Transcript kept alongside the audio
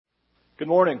Good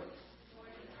morning.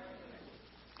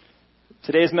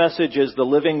 Today's message is the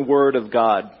living Word of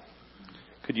God.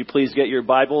 Could you please get your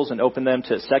Bibles and open them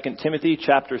to 2 Timothy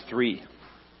chapter 3.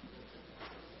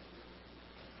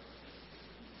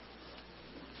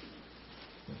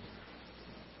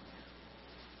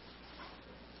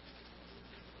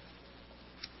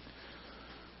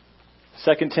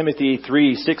 Second Timothy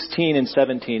 3:16 and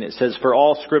 17. It says, "For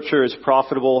all Scripture is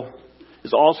profitable,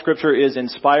 all Scripture is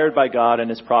inspired by God and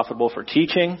is profitable for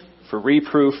teaching, for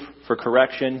reproof, for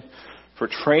correction, for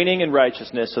training in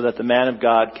righteousness, so that the man of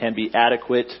God can be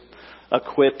adequate,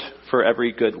 equipped for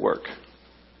every good work."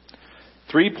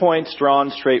 3 points drawn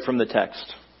straight from the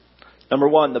text. Number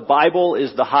 1, the Bible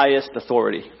is the highest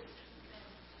authority.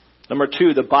 Number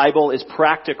 2, the Bible is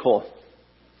practical.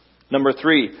 Number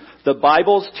 3, the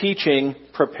Bible's teaching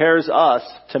prepares us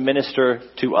to minister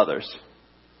to others.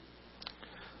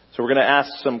 So we're going to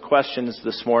ask some questions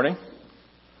this morning.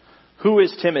 Who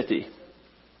is Timothy?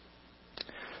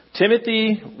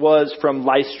 Timothy was from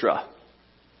Lystra,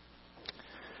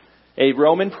 a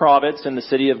Roman province in the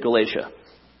city of Galatia.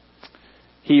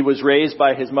 He was raised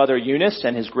by his mother Eunice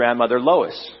and his grandmother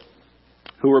Lois,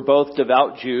 who were both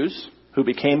devout Jews who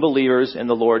became believers in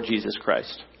the Lord Jesus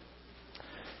Christ.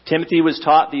 Timothy was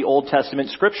taught the Old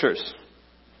Testament scriptures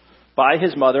by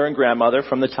his mother and grandmother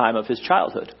from the time of his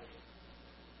childhood.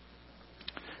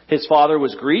 His father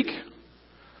was Greek,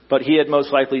 but he had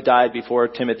most likely died before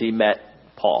Timothy met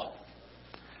Paul.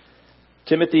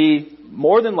 Timothy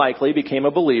more than likely became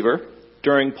a believer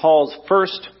during Paul's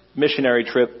first missionary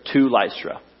trip to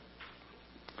Lystra.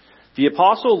 The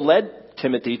apostle led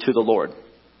Timothy to the Lord.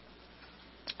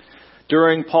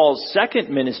 During Paul's second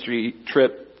ministry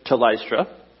trip to Lystra,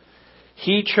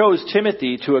 he chose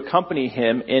Timothy to accompany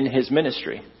him in his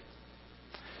ministry.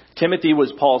 Timothy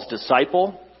was Paul's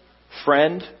disciple,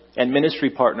 friend, and ministry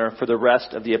partner for the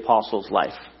rest of the apostle's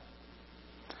life.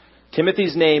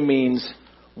 Timothy's name means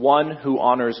one who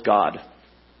honors God.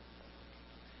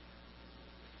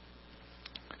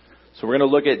 So we're going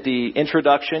to look at the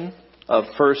introduction of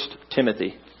 1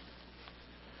 Timothy.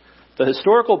 The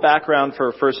historical background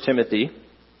for 1 Timothy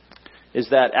is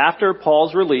that after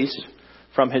Paul's release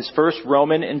from his first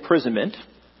Roman imprisonment,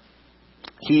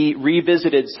 he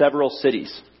revisited several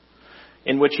cities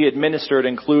in which he had ministered,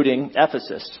 including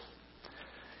Ephesus.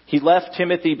 He left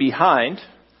Timothy behind.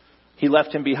 He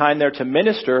left him behind there to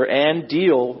minister and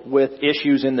deal with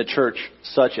issues in the church,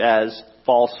 such as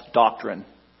false doctrine.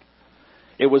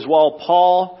 It was while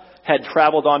Paul had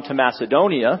traveled on to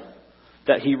Macedonia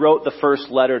that he wrote the first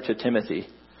letter to Timothy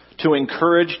to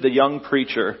encourage the young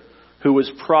preacher who was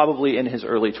probably in his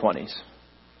early 20s.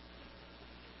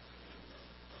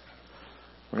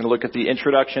 We're going to look at the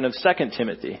introduction of 2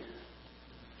 Timothy.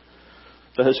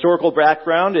 The historical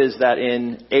background is that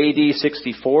in AD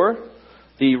 64,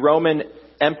 the Roman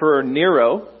Emperor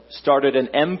Nero started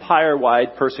an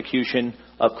empire-wide persecution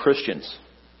of Christians.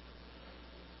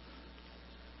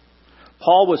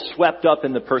 Paul was swept up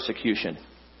in the persecution.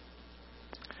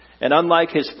 And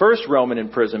unlike his first Roman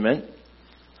imprisonment,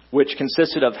 which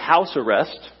consisted of house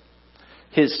arrest,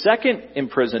 his second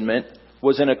imprisonment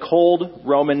was in a cold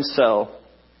Roman cell,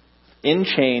 in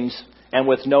chains, and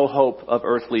with no hope of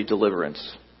earthly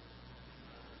deliverance.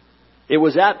 It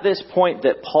was at this point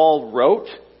that Paul wrote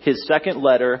his second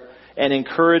letter and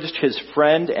encouraged his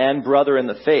friend and brother in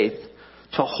the faith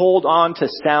to hold on to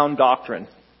sound doctrine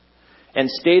and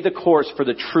stay the course for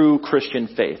the true Christian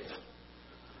faith.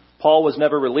 Paul was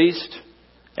never released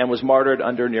and was martyred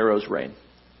under Nero's reign.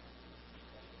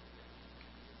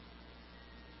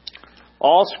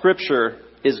 All Scripture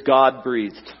is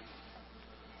God-breathed.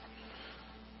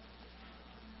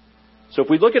 So if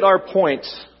we look at our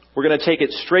points, we're going to take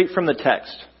it straight from the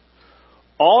text.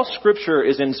 All Scripture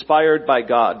is inspired by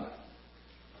God.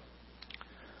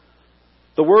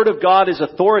 The Word of God is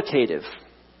authoritative.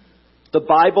 The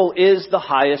Bible is the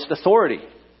highest authority.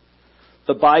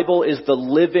 The Bible is the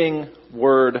living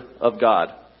Word of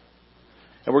God.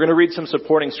 And we're going to read some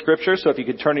supporting Scripture, so if you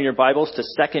could turn in your Bibles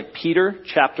to 2 Peter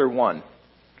chapter 1.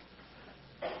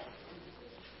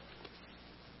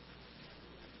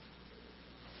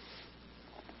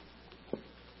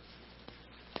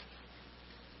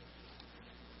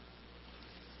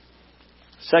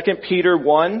 Second Peter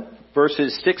 1,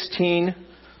 verses 16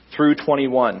 through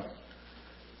 21.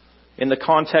 In the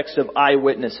context of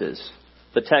eyewitnesses,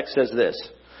 the text says this: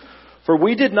 "For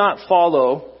we did not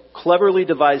follow cleverly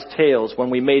devised tales when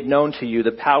we made known to you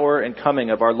the power and coming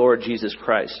of our Lord Jesus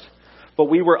Christ, but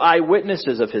we were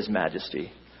eyewitnesses of his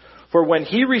majesty. For when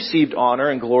he received honor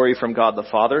and glory from God the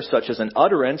Father, such as an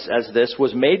utterance as this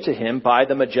was made to him by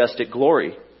the majestic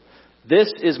glory.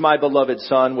 "This is my beloved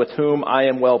Son, with whom I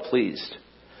am well pleased."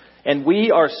 And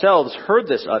we ourselves heard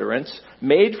this utterance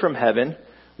made from heaven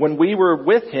when we were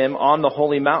with him on the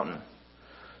holy mountain.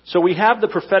 So we have the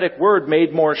prophetic word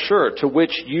made more sure, to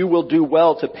which you will do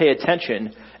well to pay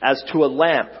attention as to a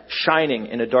lamp shining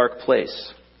in a dark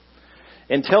place,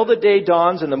 until the day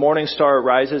dawns and the morning star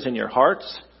arises in your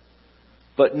hearts.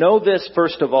 But know this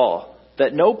first of all,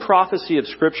 that no prophecy of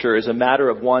Scripture is a matter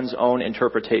of one's own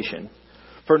interpretation.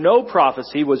 For no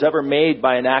prophecy was ever made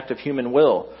by an act of human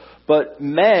will, but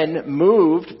men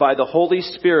moved by the Holy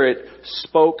Spirit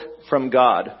spoke from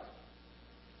God.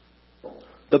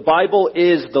 The Bible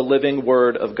is the living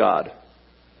Word of God.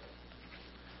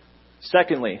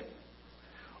 Secondly,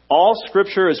 all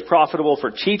Scripture is profitable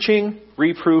for teaching,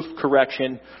 reproof,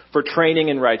 correction, for training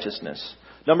in righteousness.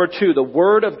 Number two, the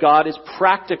Word of God is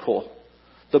practical.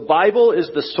 The Bible is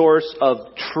the source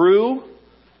of true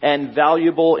and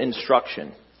valuable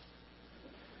instruction.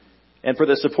 And for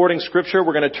the supporting Scripture,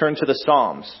 we're going to turn to the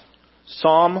Psalms.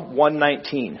 Psalm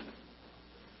 119.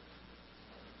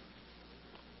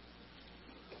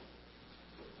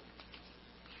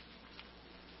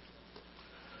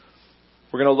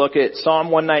 We're going to look at Psalm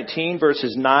 119,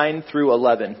 verses 9 through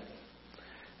 11.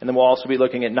 And then we'll also be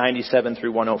looking at 97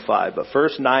 through 105. But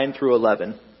first, 9 through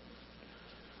 11.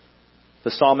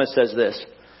 The psalmist says this: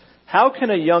 "How can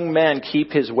a young man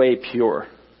keep his way pure?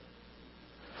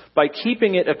 By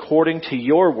keeping it according to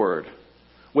your word.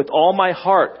 With all my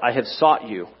heart I have sought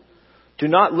you. Do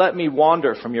not let me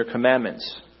wander from your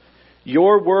commandments.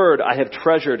 Your word I have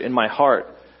treasured in my heart,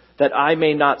 that I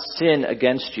may not sin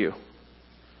against you."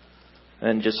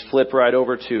 And just flip right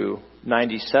over to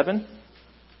 97.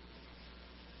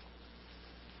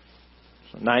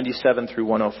 So 97 through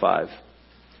 105.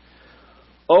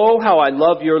 "Oh, how I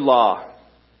love your law.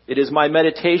 It is my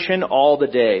meditation all the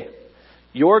day.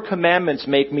 Your commandments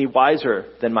make me wiser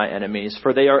than my enemies,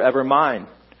 for they are ever mine.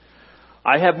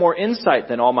 I have more insight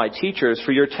than all my teachers,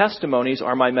 for your testimonies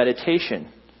are my meditation.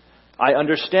 I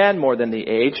understand more than the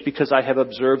aged, because I have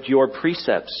observed your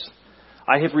precepts.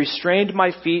 I have restrained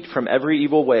my feet from every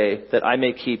evil way, that I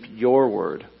may keep your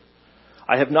word.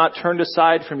 I have not turned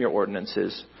aside from your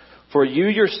ordinances, for you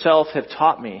yourself have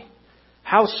taught me.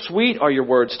 How sweet are your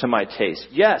words to my taste!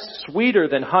 Yes, sweeter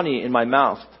than honey in my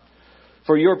mouth.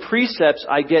 For your precepts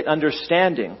I get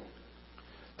understanding.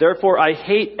 Therefore I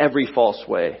hate every false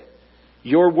way.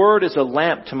 Your word is a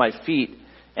lamp to my feet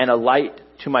and a light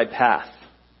to my path."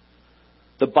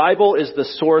 The Bible is the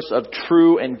source of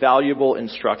true and valuable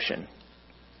instruction.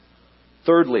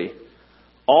 Thirdly,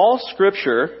 all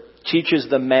Scripture teaches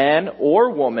the man or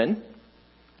woman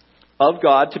of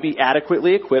God to be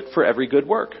adequately equipped for every good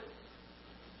work.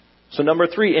 So number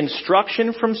three,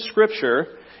 instruction from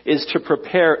Scripture is to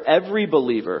prepare every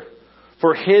believer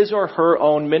for his or her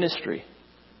own ministry.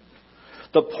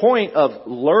 The point of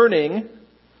learning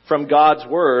from God's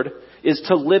Word is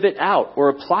to live it out or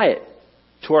apply it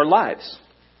to our lives.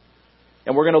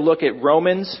 And we're going to look at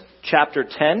Romans chapter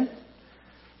 10.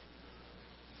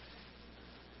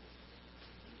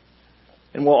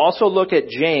 And we'll also look at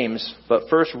James, but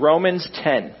first Romans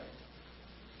 10.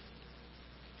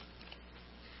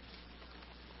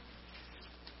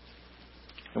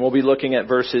 And we'll be looking at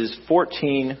verses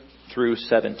 14 through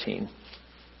 17.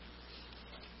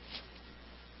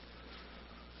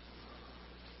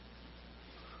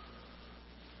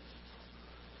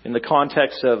 In the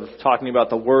context of talking about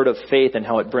the word of faith and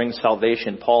how it brings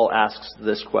salvation, Paul asks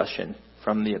this question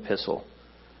from the epistle: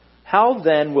 "How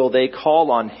then will they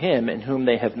call on him in whom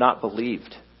they have not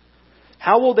believed?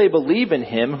 How will they believe in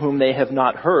him whom they have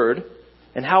not heard?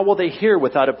 And how will they hear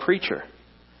without a preacher?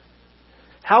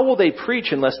 How will they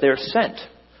preach unless they are sent?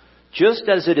 Just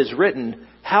as it is written,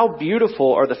 how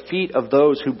beautiful are the feet of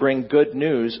those who bring good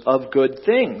news of good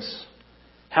things.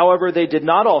 However, they did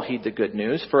not all heed the good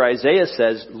news, for Isaiah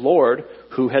says, 'Lord,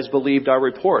 who has believed our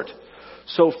report?'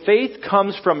 So faith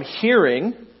comes from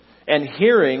hearing, and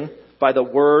hearing by the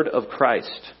word of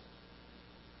Christ."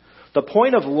 The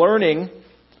point of learning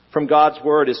from God's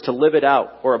word is to live it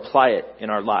out or apply it in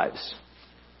our lives.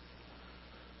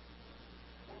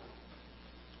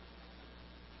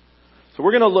 So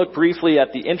we're going to look briefly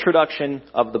at the introduction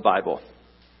of the Bible.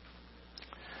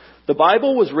 The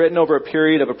Bible was written over a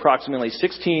period of approximately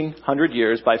 1,600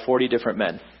 years by 40 different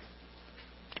men.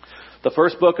 The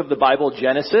first book of the Bible,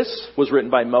 Genesis, was written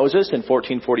by Moses in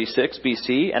 1446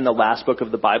 BC, and the last book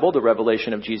of the Bible, the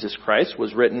Revelation of Jesus Christ,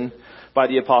 was written by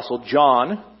the Apostle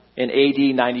John in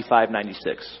AD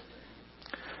 95-96.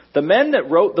 The men that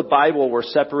wrote the Bible were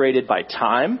separated by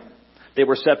time, they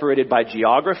were separated by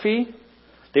geography,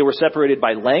 they were separated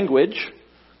by language,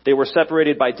 they were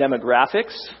separated by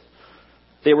demographics,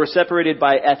 They were separated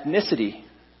by ethnicity.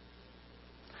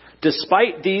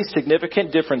 Despite these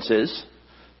significant differences,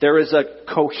 there is a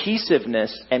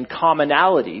cohesiveness and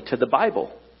commonality to the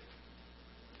Bible.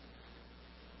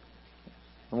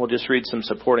 And we'll just read some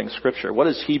supporting scripture. What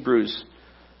does Hebrews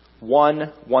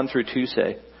 1:1-2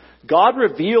 say? God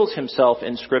reveals himself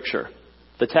in Scripture.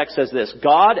 The text says this: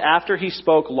 God, after he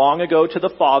spoke long ago to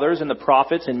the fathers and the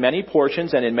prophets in many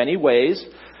portions and in many ways,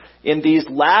 in these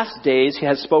last days he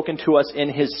has spoken to us in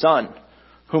his Son,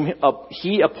 whom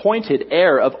he appointed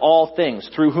heir of all things,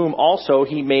 through whom also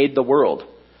he made the world.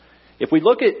 If we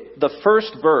look at the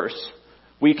first verse,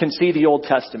 we can see the Old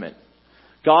Testament.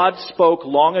 God spoke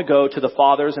long ago to the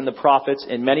fathers and the prophets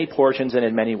in many portions and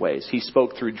in many ways. He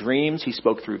spoke through dreams, he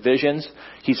spoke through visions,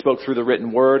 he spoke through the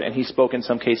written word, and he spoke in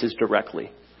some cases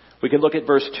directly. We can look at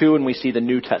verse 2 and we see the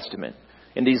New Testament.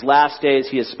 In these last days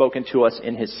he has spoken to us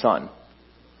in his Son.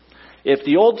 If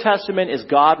the Old Testament is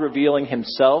God revealing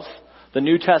himself, the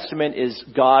New Testament is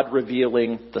God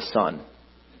revealing the Son.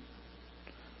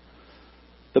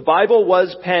 The Bible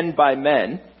was penned by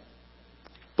men,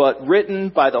 but written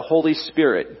by the Holy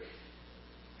Spirit.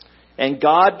 And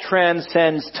God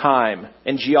transcends time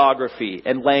and geography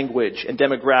and language and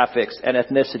demographics and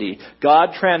ethnicity.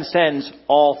 God transcends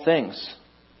all things.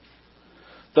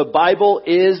 The Bible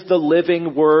is the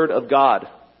living Word of God.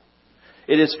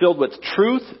 It is filled with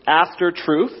truth after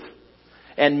truth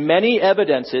and many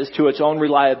evidences to its own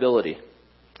reliability.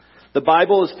 The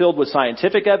Bible is filled with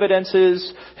scientific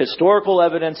evidences, historical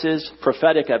evidences,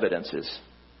 prophetic evidences.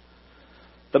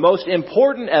 The most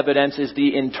important evidence is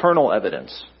the internal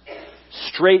evidence,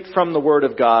 straight from the Word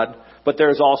of God, but there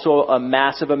is also a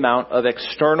massive amount of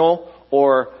external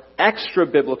or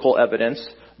extra-biblical evidence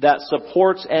that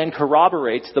supports and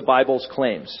corroborates the Bible's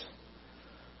claims.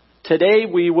 Today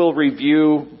we will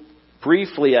review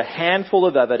briefly a handful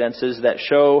of evidences that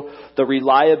show the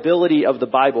reliability of the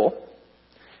Bible,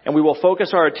 and we will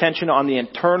focus our attention on the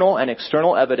internal and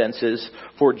external evidences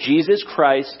for Jesus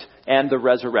Christ and the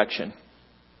resurrection.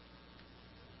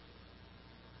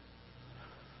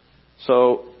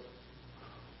 So,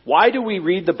 why do we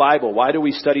read the Bible? Why do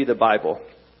we study the Bible?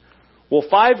 Well,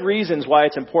 5 reasons why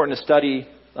it's important to study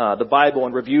the Bible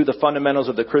and review the fundamentals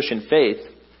of the Christian faith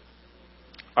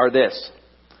are this: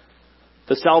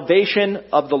 the salvation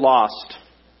of the lost.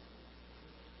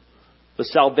 The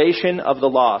salvation of the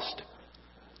lost.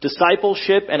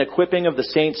 Discipleship and equipping of the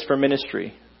saints for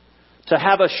ministry. To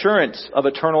have assurance of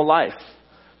eternal life.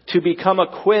 To become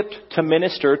equipped to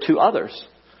minister to others.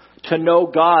 To know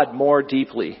God more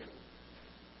deeply.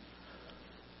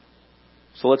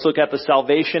 So let's look at the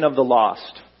salvation of the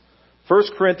lost. 1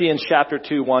 Corinthians chapter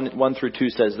 2, 1-2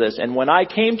 says this: And when I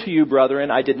came to you,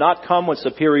 brethren, I did not come with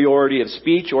superiority of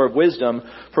speech or of wisdom,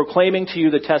 proclaiming to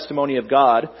you the testimony of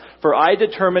God. For I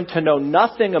determined to know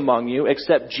nothing among you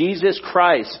except Jesus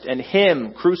Christ and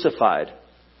Him crucified.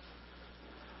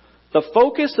 The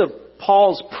focus of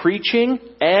Paul's preaching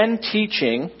and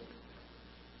teaching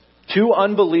to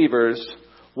unbelievers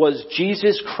was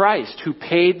Jesus Christ, who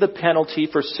paid the penalty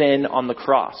for sin on the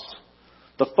cross.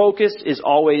 The focus is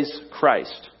always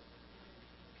Christ.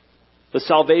 The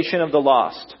salvation of the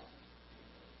lost.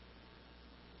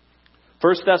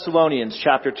 1 Thessalonians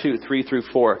chapter 2,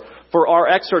 3-4. For our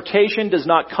exhortation does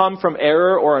not come from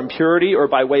error or impurity or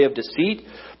by way of deceit,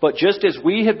 but just as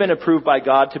we have been approved by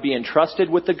God to be entrusted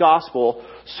with the gospel,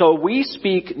 so we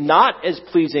speak not as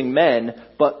pleasing men,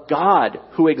 but God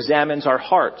who examines our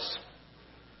hearts.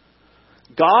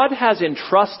 God has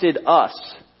entrusted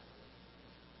us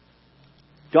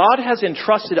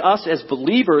as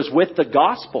believers with the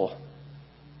gospel.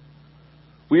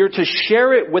 We are to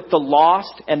share it with the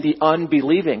lost and the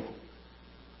unbelieving.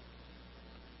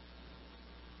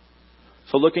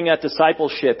 So looking at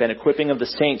discipleship and equipping of the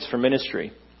saints for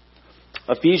ministry.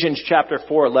 Ephesians chapter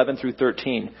 4,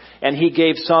 11-13. And He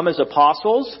gave some as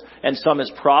apostles, and some as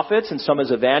prophets, and some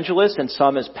as evangelists, and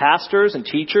some as pastors and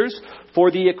teachers, for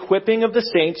the equipping of the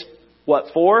saints.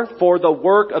 What for? For the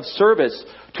work of service,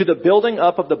 to the building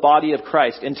up of the body of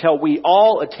Christ, until we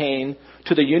all attain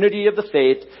to the unity of the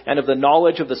faith and of the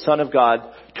knowledge of the Son of God,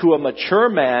 to a mature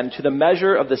man, to the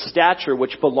measure of the stature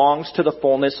which belongs to the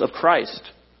fullness of Christ.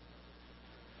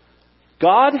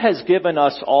 God has given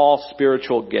us all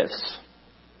spiritual gifts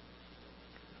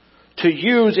to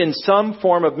use in some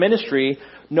form of ministry,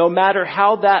 no matter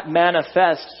how that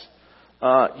manifests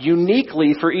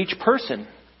uniquely for each person.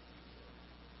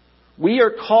 We are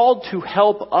called to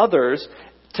help others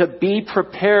to be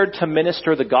prepared to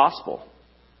minister the gospel.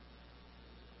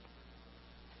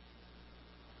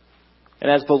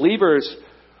 And as believers,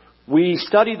 we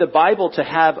study the Bible to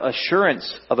have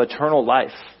assurance of eternal life.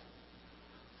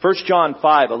 1 John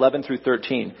 5:11 through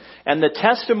 13. And the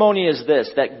testimony is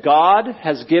this, that God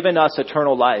has given us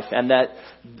eternal life,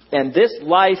 and this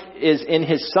life is in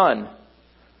His Son.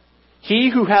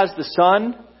 He who has the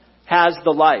Son has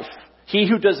the life. He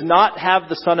who does not have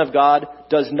the Son of God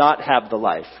does not have the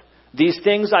life. These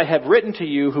things I have written to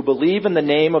you who believe in the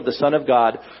name of the Son of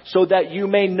God, so that you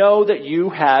may know that you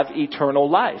have eternal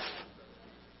life.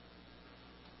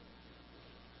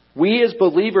 We as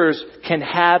believers can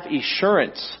have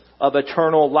assurance of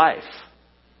eternal life.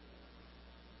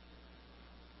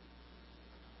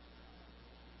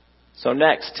 So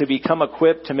next, to become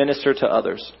equipped to minister to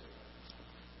others.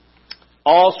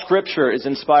 All Scripture is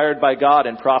inspired by God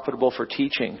and profitable for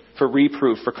teaching, for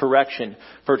reproof, for correction,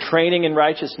 for training in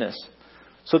righteousness,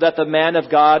 so that the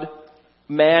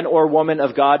man or woman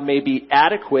of God may be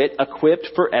adequate, equipped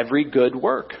for every good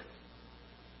work.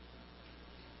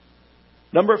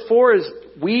 Number 4 is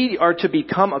we are to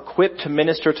become equipped to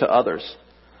minister to others.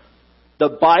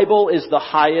 The Bible is the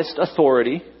highest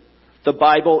authority. The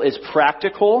Bible is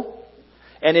practical,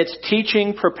 and its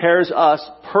teaching prepares us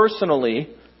personally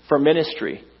for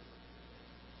ministry.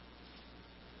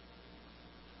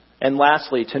 And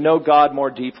lastly, to know God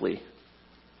more deeply.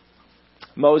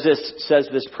 Moses says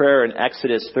this prayer in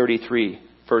Exodus 33,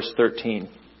 verse 13.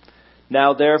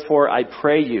 Now therefore I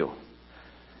pray you,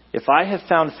 if I have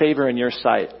found favor in your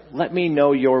sight, let me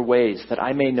know your ways, that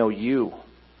I may know you,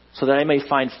 so that I may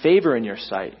find favor in your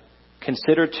sight.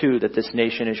 Consider too that this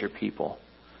nation is your people.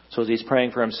 So as he's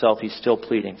praying for himself, he's still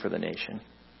pleading for the nation.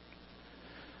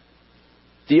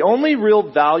 The only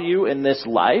real value in this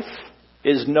life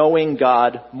is knowing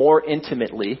God more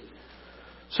intimately,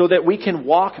 so that we can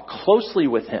walk closely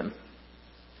with Him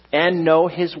and know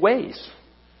His ways.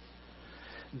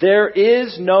 There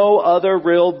is no other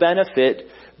real benefit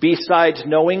besides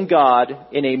knowing God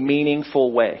in a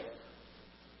meaningful way.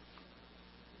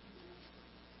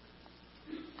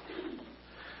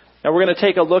 Now we're going to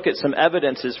take a look at some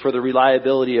evidences for the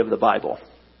reliability of the Bible.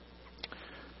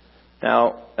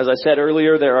 Now, as I said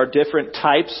earlier, there are different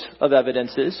types of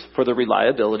evidences for the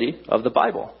reliability of the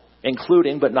Bible,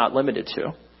 including, but not limited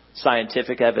to,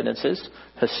 scientific evidences,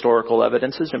 historical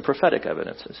evidences, and prophetic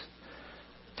evidences.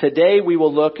 Today we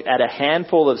will look at a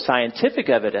handful of scientific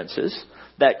evidences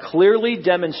that clearly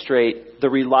demonstrate the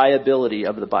reliability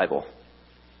of the Bible.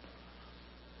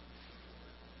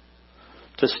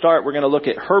 To start, we're going to look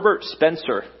at Herbert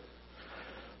Spencer.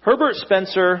 Herbert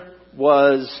Spencer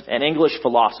was an English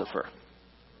philosopher,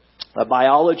 a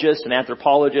biologist, an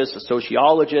anthropologist, a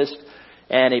sociologist,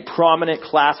 and a prominent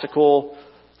classical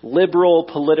liberal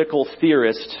political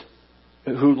theorist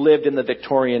who lived in the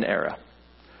Victorian era.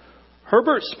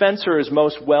 Herbert Spencer is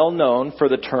most well known for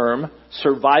the term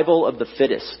survival of the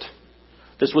fittest.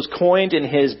 This was coined in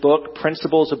his book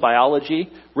Principles of Biology,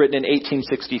 written in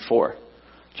 1864,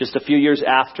 just a few years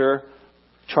after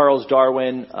Charles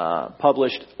Darwin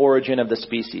published Origin of the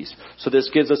Species. So this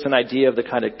gives us an idea of the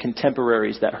kind of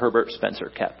contemporaries that Herbert Spencer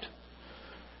kept.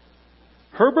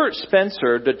 Herbert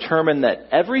Spencer determined that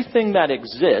everything that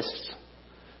exists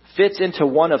fits into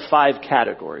one of 5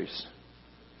 categories.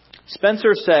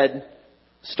 Spencer said,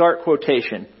 start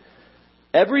quotation,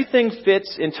 everything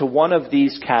fits into one of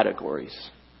these categories: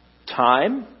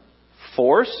 time,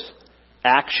 force,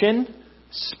 action,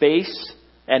 space,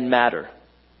 and matter.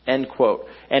 End quote.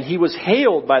 And he was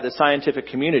hailed by the scientific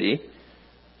community.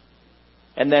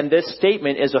 And then this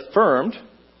statement is affirmed,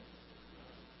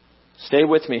 stay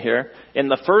with me here, in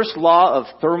the first law of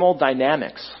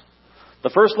thermodynamics.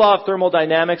 The first law of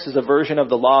thermodynamics is a version of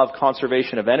the law of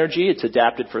conservation of energy. It's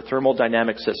adapted for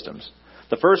thermodynamic systems.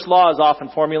 The first law is often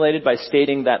formulated by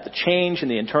stating that the change in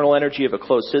the internal energy of a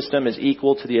closed system is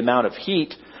equal to the amount of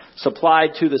heat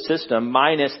supplied to the system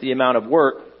minus the amount of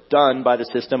work done by the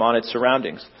system on its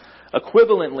surroundings.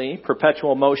 Equivalently,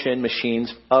 perpetual motion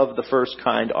machines of the first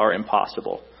kind are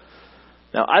impossible.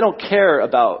 Now, I don't care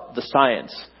about the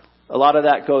science. A lot of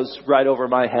that goes right over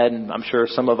my head, and I'm sure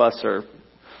some of us are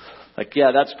like,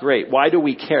 yeah, that's great. Why do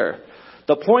we care?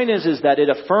 The point is that it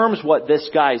affirms what this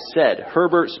guy said,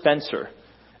 Herbert Spencer.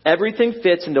 Everything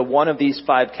fits into one of these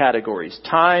 5 categories: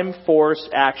 time, force,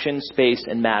 action, space,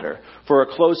 and matter. For a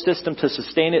closed system to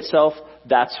sustain itself,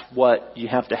 that's what you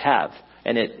have to have.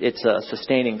 And it's a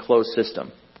sustaining closed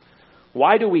system.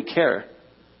 Why do we care?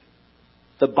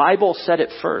 The Bible said it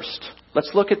first.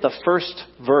 Let's look at the first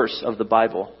verse of the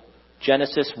Bible.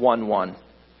 Genesis 1:1.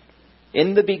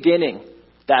 In the beginning,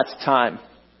 that's time.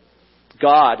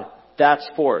 God, that's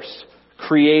force.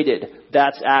 Created,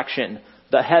 that's action.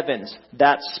 The heavens,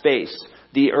 that's space.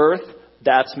 The earth,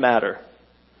 that's matter.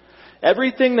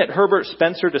 Everything that Herbert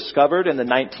Spencer discovered in the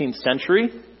 19th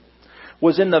century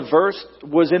was in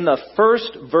the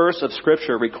first verse of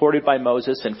Scripture recorded by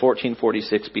Moses in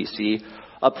 1446 BC,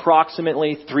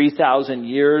 approximately 3,000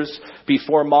 years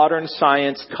before modern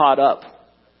science caught up.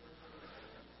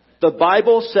 The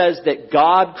Bible says that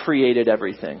God created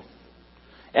everything.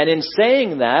 And in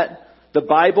saying that, the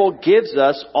Bible gives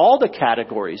us all the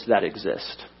categories that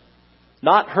exist,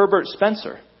 not Herbert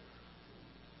Spencer.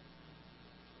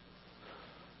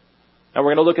 Now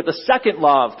we're going to look at the second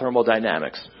law of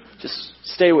thermodynamics. Just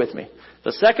stay with me.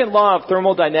 The second law of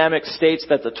thermodynamics states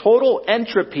that the total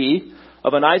entropy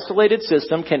of an isolated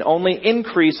system can only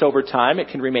increase over time. It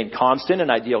can remain constant in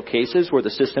ideal cases where the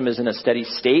system is in a steady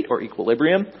state or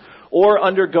equilibrium, or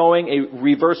undergoing a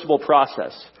reversible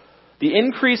process. The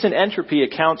increase in entropy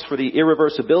accounts for the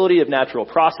irreversibility of natural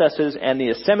processes and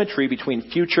the asymmetry between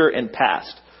future and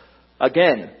past.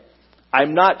 Again,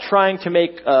 I'm not trying to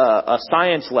make a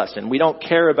science lesson. We don't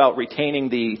care about retaining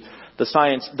the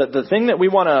science. The thing that we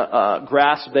want to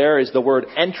grasp there is the word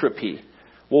entropy.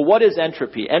 Well, what is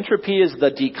entropy? Entropy is the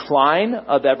decline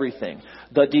of everything,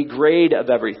 the degrade of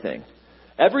everything.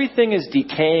 Everything is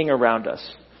decaying around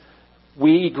us.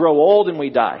 We grow old and we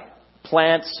die.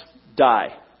 Plants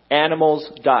die. Animals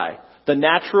die. The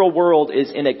natural world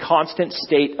is in a constant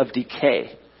state of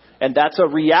decay. And that's a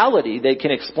reality they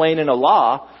can explain in a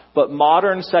law, but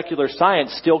modern secular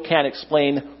science still can't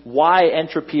explain why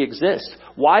entropy exists.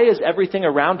 Why is everything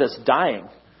around us dying?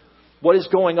 What is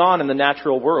going on in the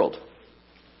natural world?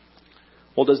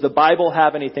 Well, does the Bible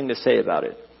have anything to say about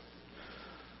it?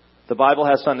 The Bible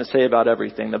has something to say about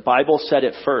everything. The Bible said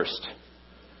it first.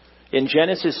 In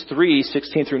Genesis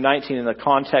 3:16 through 19, in the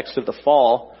context of the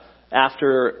fall,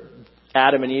 after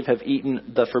Adam and Eve have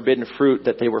eaten the forbidden fruit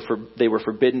that they were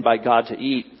forbidden by God to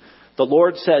eat, the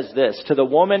Lord says this, "To the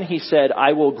woman he said,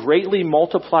 I will greatly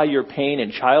multiply your pain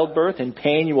in childbirth. In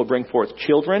pain you will bring forth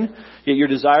children. Yet your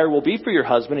desire will be for your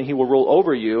husband, and he will rule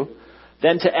over you.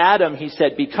 Then to Adam he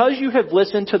said, because you have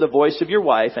listened to the voice of your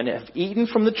wife and have eaten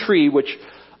from the tree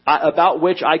about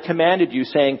which I commanded you,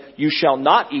 saying, you shall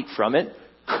not eat from it.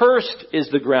 Cursed is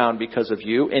the ground because of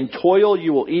you. In toil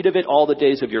you will eat of it all the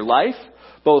days of your life.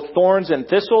 Both thorns and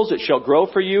thistles it shall grow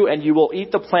for you, and you will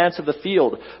eat the plants of the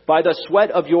field. By the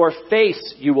sweat of your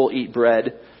face you will eat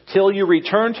bread, till you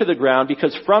return to the ground,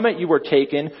 because from it you were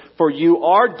taken, for you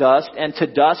are dust, and to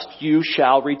dust you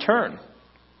shall return."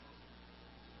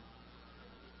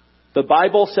 The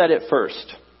Bible said it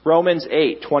first. Romans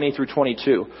 8:20 through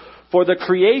 22. "For the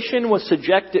creation was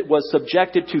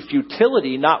subjected to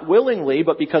futility, not willingly,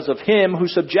 but because of him who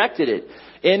subjected it,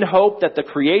 in hope that the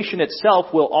creation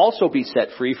itself will also be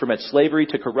set free from its slavery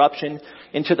to corruption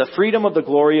into the freedom of the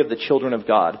glory of the children of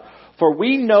God. For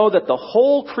we know that the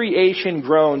whole creation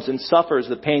groans and suffers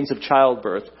the pains of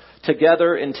childbirth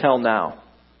together until now."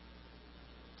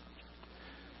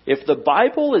 If the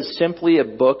Bible is simply a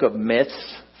book of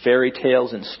myths, fairy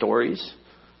tales, and stories,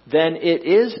 then it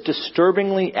is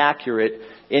disturbingly accurate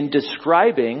in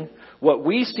describing what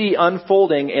we see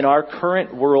unfolding in our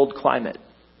current world climate.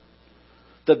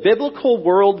 The biblical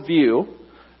worldview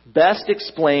best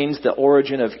explains the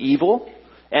origin of evil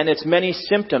and its many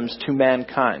symptoms to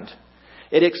mankind.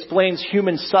 It explains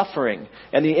human suffering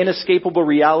and the inescapable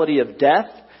reality of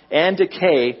death and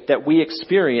decay that we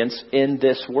experience in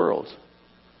this world.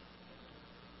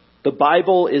 The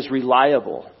Bible is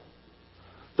reliable.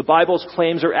 The Bible's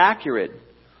claims are accurate.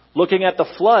 Looking at the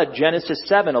flood, Genesis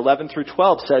 7:11 through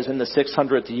 12 says, "In the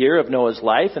 600th year of Noah's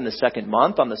life, in the second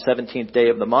month, on the 17th day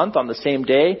of the month, on the same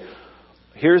day,"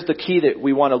 here's the key that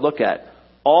we want to look at,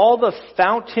 "all the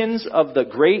fountains of the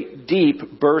great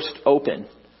deep burst open,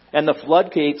 and the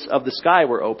floodgates of the sky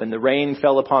were open. The rain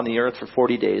fell upon the earth for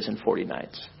 40 days and 40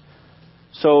 nights."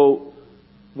 So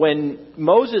when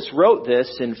Moses wrote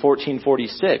this in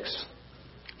 1446,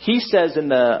 he says in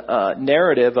the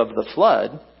narrative of the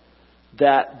flood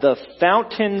that the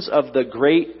fountains of the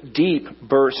great deep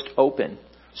burst open.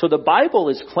 So the Bible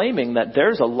is claiming that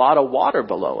there's a lot of water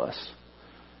below us.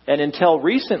 And until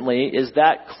recently, is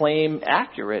that claim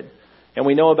accurate? And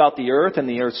we know about the earth and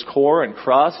the earth's core and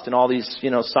crust and all these,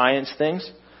 science things.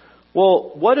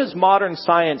 Well, what does modern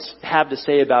science have to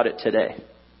say about it today?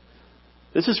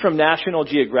 This is from National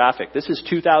Geographic. This is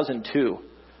 2002.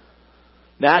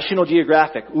 National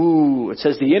Geographic. It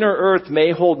says the inner earth may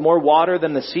hold more water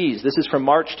than the seas. This is from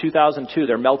March 2002.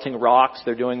 They're melting rocks.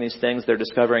 They're doing these things. They're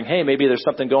discovering, hey, maybe there's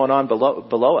something going on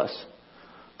below us.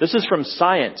 This is from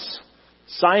Science.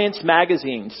 Science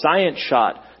Magazine. Science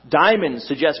Shot. Diamonds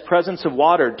suggest presence of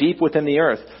water deep within the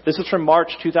earth. This is from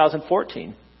March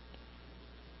 2014.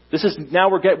 Now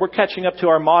we're catching up to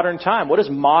our modern time. What does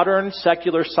modern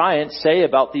secular science say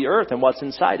about the earth and what's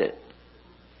inside it?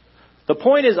 The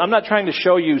point is, I'm not trying to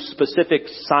show you specific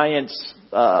science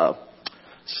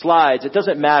slides. It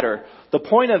doesn't matter. The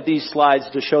point of these slides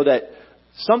is to show that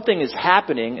something is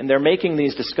happening and they're making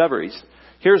these discoveries.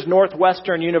 Here's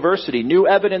Northwestern University. New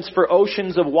evidence for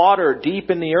oceans of water deep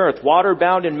in the earth. Water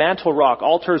bound in mantle rock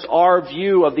alters our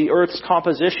view of the earth's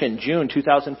composition. June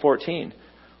 2014.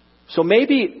 So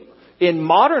maybe in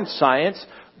modern science,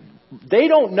 they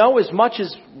don't know as much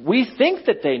as we think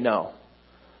that they know.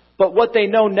 But what they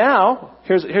know now,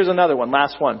 here's another one,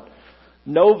 last one.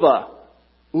 Nova.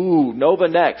 Nova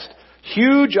next.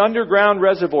 Huge underground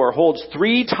reservoir holds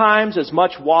 3 times as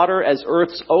much water as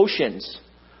Earth's oceans.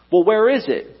 Well, where is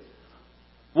it?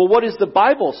 Well, what does the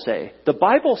Bible say? The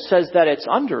Bible says that it's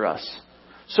under us.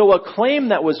 So a claim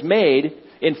that was made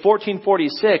in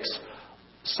 1446,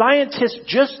 scientists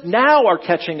just now are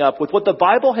catching up with what the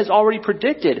Bible has already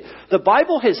predicted. The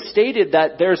Bible has stated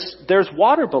that there's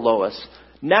water below us.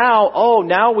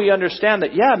 Now we understand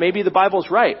that, yeah, maybe the Bible's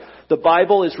right. The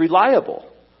Bible is reliable.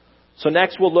 So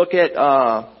next we'll look at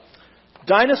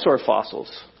dinosaur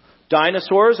fossils.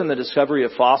 Dinosaurs and the discovery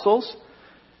of fossils.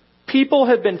 People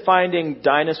have been finding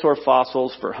dinosaur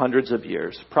fossils for hundreds of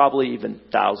years, probably even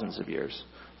thousands of years.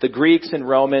 The Greeks and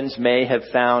Romans may have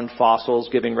found fossils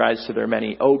giving rise to their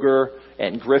many ogre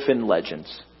and griffin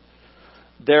legends.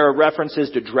 There are references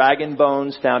to dragon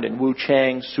bones found in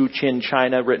Wuchang, Suqin,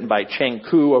 China, written by Cheng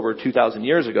Ku over 2,000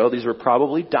 years ago. These were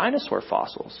probably dinosaur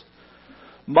fossils.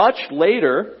 Much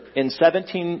later, in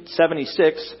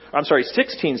 1676,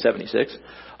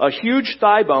 a huge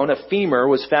thigh bone, a femur,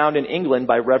 was found in England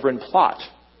by Reverend Plott.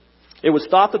 It was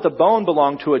thought that the bone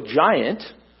belonged to a giant,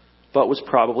 but was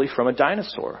probably from a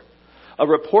dinosaur. A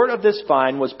report of this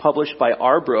find was published by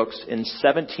R. Brooks in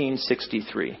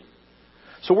 1763.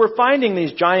 So we're finding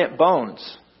these giant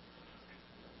bones.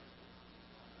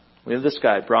 We have this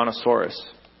guy, Brontosaurus.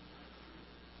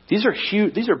 These are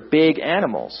huge. These are big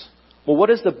animals. Well,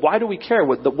 why do we care?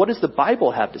 What does the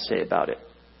Bible have to say about it?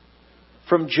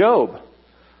 From Job.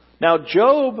 Now,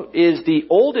 Job is the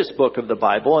oldest book of the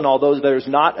Bible, and although there's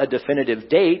not a definitive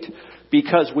date,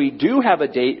 because we do have a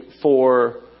date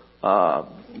for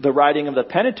the writing of the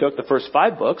Pentateuch, the first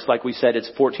 5 books, like we said,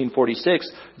 it's 1446,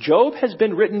 Job has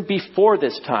been written before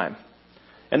this time.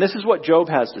 And this is what Job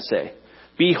has to say.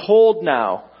 Behold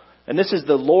now, and this is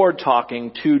the Lord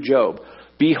talking to Job.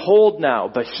 Behold now,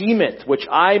 behemoth, which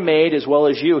I made as well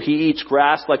as you. He eats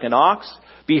grass like an ox.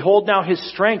 Behold now, his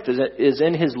strength is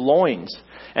in his loins,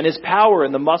 and his power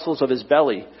in the muscles of his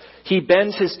belly. He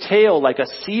bends his tail like a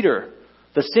cedar.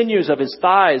 The sinews of his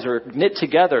thighs are knit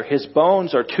together. His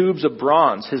bones are tubes of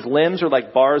bronze. His limbs are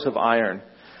like bars of iron.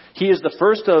 He is the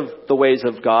first of the ways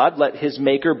of God. Let his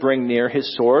maker bring near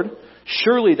his sword.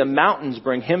 Surely the mountains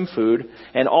bring him food,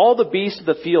 and all the beasts of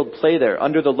the field play there.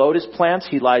 Under the lotus plants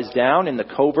he lies down, in the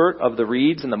covert of the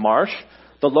reeds in the marsh.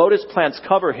 The lotus plants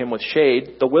cover him with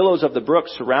shade. The willows of the brook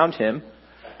surround him.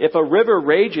 If a river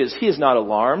rages, he is not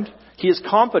alarmed. He is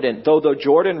confident, though the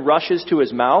Jordan rushes to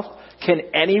his mouth. Can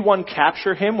anyone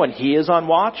capture him when he is on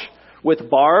watch? With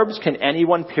barbs, can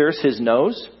anyone pierce his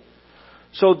nose?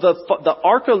 So the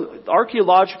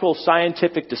archaeological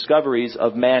scientific discoveries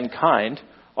of mankind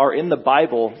are in the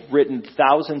Bible, written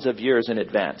thousands of years in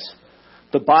advance.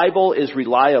 The Bible is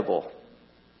reliable.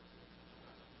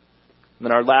 And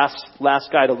then our last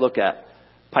guy to look at,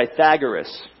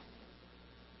 Pythagoras.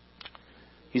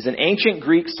 He's an ancient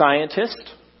Greek scientist.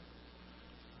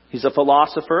 He's a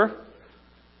philosopher.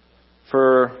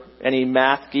 For any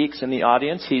math geeks in the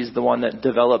audience, he's the one that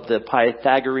developed the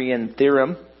Pythagorean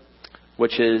theorem,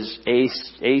 which is a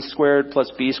squared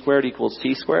plus b squared equals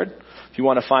c squared. If you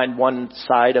want to find one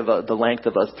side of the length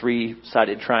of a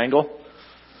 3-sided triangle.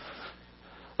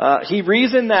 He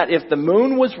reasoned that if the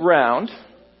moon was round,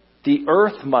 the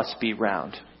earth must be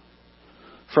round.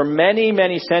 For many,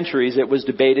 many centuries, it was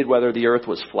debated whether the earth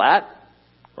was flat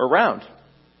or round.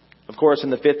 Of course, in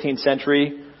the 15th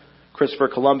century, Christopher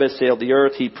Columbus sailed the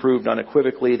earth. He proved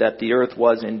unequivocally that the earth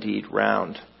was indeed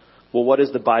round. Well, what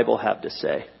does the Bible have to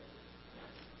say?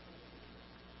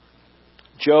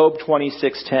 Job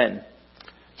 26:10.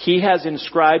 He has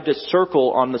inscribed a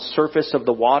circle on the surface of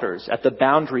the waters, at the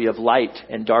boundary of light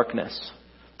and darkness.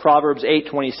 Proverbs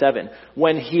 8:27.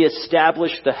 When he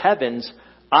established the heavens,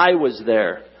 I was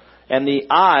there. And the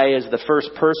I is the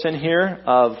first person here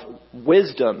of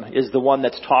wisdom, is the one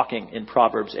that's talking in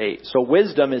Proverbs 8. So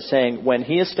wisdom is saying, when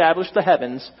he established the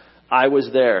heavens, I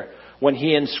was there. When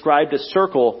he inscribed a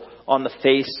circle on the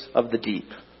face of the deep.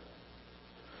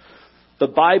 The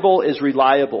Bible is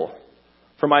reliable.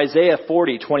 From Isaiah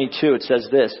 40:22, it says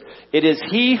this: It is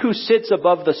he who sits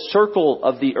above the circle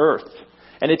of the earth,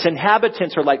 and its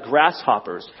inhabitants are like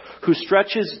grasshoppers, who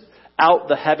stretches out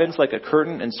the heavens like a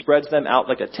curtain and spreads them out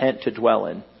like a tent to dwell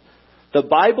in. The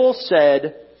Bible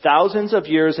said thousands of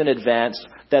years in advance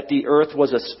that the earth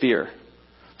was a sphere.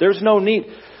 There's no need.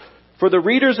 For the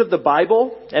readers of the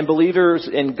Bible and believers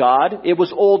in God, it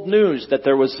was old news that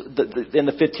there was, in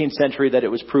the 15th century, that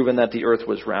it was proven that the earth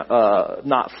was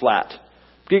not flat.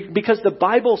 Because the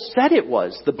Bible said it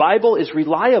was. The Bible is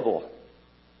reliable.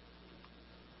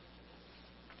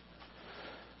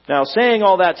 Now, saying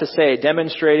all that to say,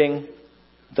 demonstrating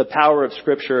the power of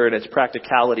Scripture and its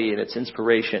practicality and its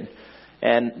inspiration,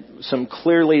 and some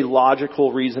clearly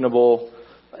logical, reasonable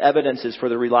evidences for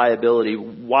the reliability,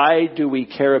 why do we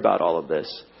care about all of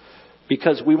this?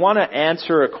 Because we want to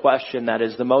answer a question that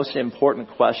is the most important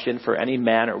question for any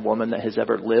man or woman that has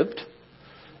ever lived,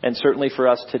 and certainly for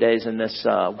us today in this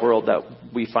world that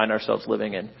we find ourselves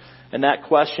living in. And that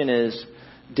question is,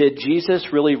 did Jesus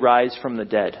really rise from the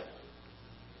dead?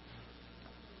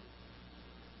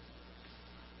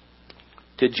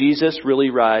 Did Jesus really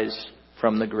rise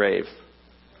from the grave?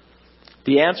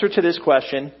 The answer to this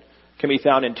question can be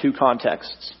found in two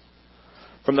contexts.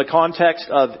 From the context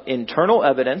of internal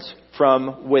evidence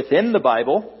from within the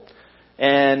Bible,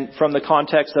 and from the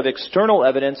context of external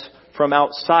evidence from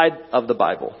outside of the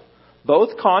Bible.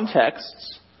 Both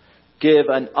contexts give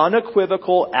an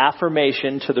unequivocal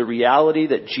affirmation to the reality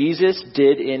that Jesus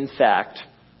did in fact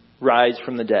rise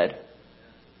from the dead.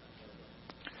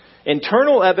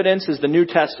 Internal evidence is the New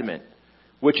Testament,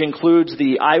 which includes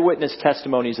the eyewitness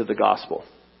testimonies of the gospel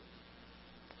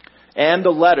and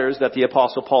the letters that the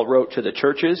Apostle Paul wrote to the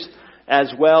churches,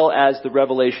 as well as the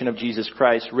revelation of Jesus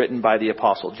Christ written by the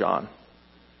Apostle John.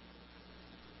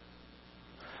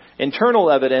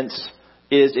 Internal evidence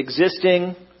is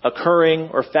existing, occurring,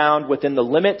 or found within the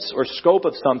limits or scope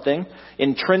of something,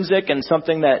 intrinsic and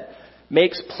something that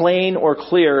makes plain or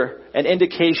clear an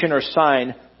indication or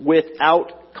sign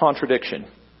without contradiction.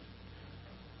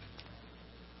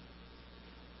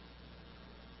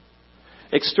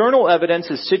 External evidence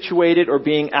is situated or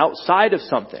being outside of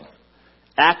something,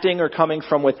 acting or coming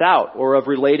from without, or of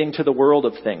relating to the world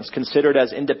of things, considered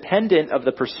as independent of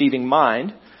the perceiving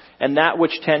mind, and that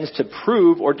which tends to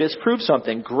prove or disprove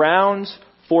something, grounds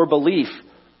for belief,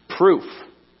 proof.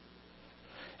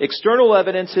 External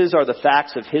evidences are the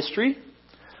facts of history,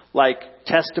 like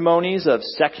testimonies of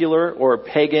secular or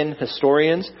pagan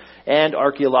historians and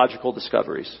archaeological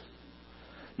discoveries.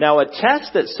 Now, a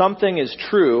test that something is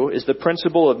true is the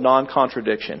principle of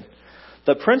non-contradiction.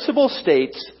 The principle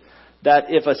states that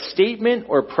if a statement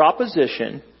or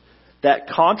proposition that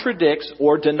contradicts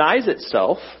or denies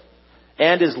itself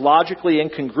and is logically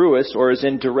incongruous or is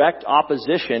in direct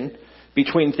opposition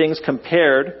between things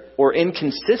compared or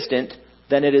inconsistent,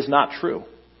 then it is not true.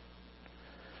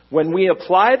 When we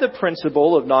apply the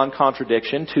principle of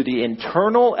non-contradiction to the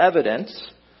internal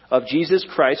evidence of Jesus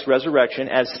Christ's resurrection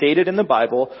as stated in the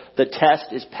Bible, the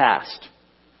test is passed.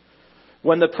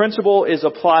 When the principle is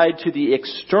applied to the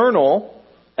external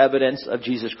evidence of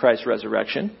Jesus Christ's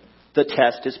resurrection, the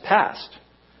test is passed.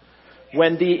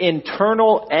 When the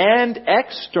internal and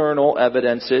external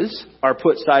evidences are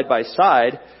put side by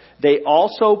side, they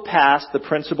also pass the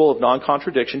principle of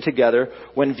non-contradiction together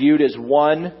when viewed as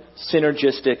one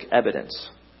synergistic evidence.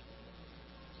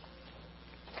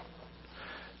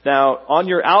 Now, on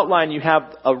your outline, you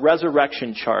have a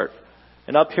resurrection chart.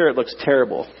 And up here it looks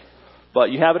terrible.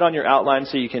 But you have it on your outline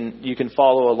so you can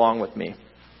follow along with me.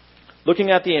 Looking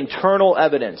at the internal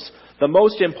evidence, the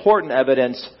most important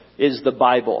evidence is the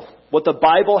Bible. What the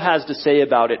Bible has to say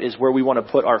about it is where we want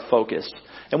to put our focus.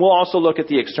 And we'll also look at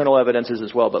the external evidences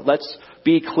as well. But let's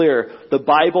be clear. The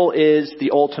Bible is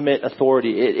the ultimate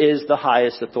authority. It is the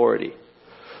highest authority.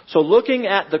 So looking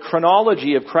at the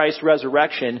chronology of Christ's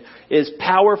resurrection is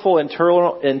powerful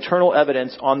internal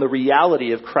evidence on the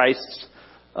reality of Christ's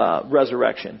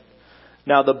resurrection.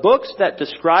 Now, the books that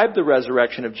describe the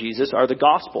resurrection of Jesus are the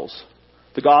Gospels.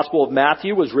 The Gospel of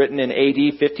Matthew was written in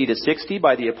AD 50 to 60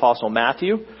 by the Apostle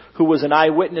Matthew, who was an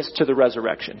eyewitness to the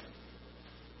resurrection.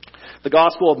 The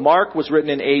Gospel of Mark was written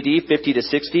in AD 50 to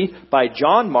 60 by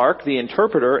John Mark, the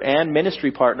interpreter and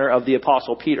ministry partner of the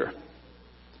Apostle Peter.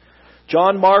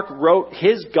 John Mark wrote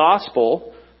his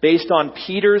Gospel based on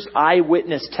Peter's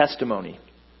eyewitness testimony.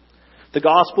 The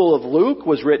Gospel of Luke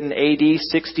was written AD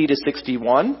 60 to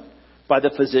 61 by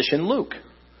the physician Luke,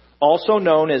 also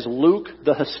known as Luke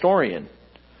the historian,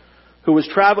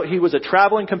 he was a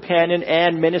traveling companion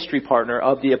and ministry partner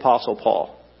of the Apostle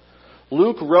Paul.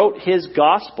 Luke wrote his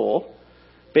gospel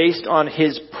based on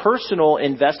his personal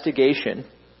investigation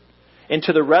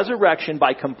into the resurrection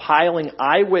by compiling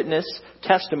eyewitness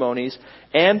testimonies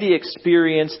and the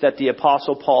experience that the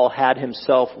Apostle Paul had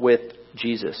himself with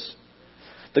Jesus.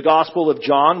 The Gospel of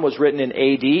John was written in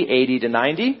AD 80 to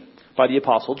 90 by the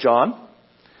Apostle John.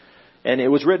 And it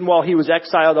was written while he was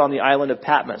exiled on the island of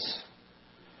Patmos.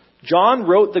 John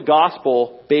wrote the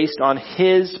Gospel based on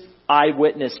his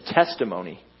eyewitness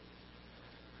testimony.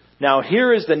 Now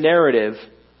here is the narrative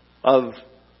of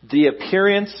the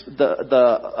appearance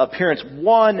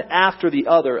one after the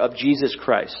other of Jesus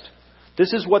Christ.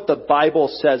 This is what the Bible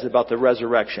says about the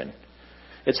resurrection.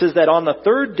 It says that on the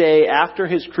third day after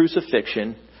his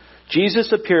crucifixion,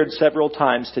 Jesus appeared several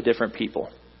times to different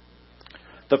people.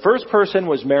 The first person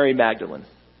was Mary Magdalene.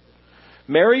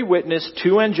 Mary witnessed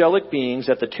two angelic beings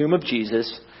at the tomb of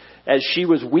Jesus as she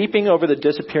was weeping over the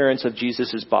disappearance of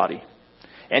Jesus' body.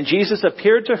 And Jesus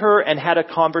appeared to her and had a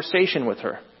conversation with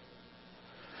her.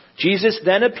 Jesus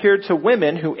then appeared to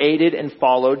women who aided and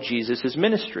followed Jesus'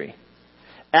 ministry.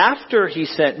 After he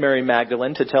sent Mary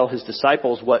Magdalene to tell his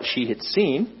disciples what she had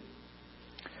seen,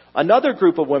 another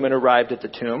group of women arrived at the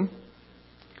tomb.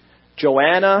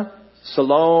 Joanna,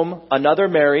 Salome, another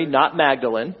Mary, not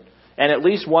Magdalene, and at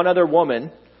least one other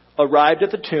woman arrived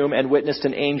at the tomb and witnessed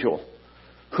an angel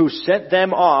who sent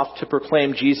them off to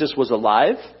proclaim Jesus was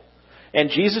alive, and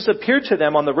Jesus appeared to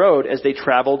them on the road as they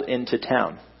traveled into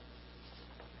town.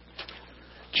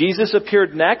 Jesus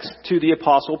appeared next to the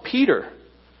Apostle Peter.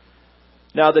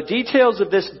 Now, the details of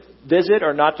this visit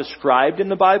are not described in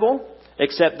the Bible,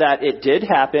 except that it did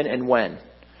happen and when.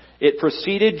 It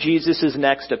preceded Jesus'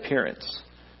 next appearance.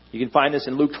 You can find this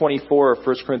in Luke 24 or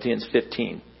 1 Corinthians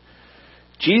 15.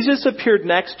 Jesus appeared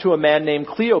next to a man named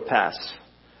Cleopas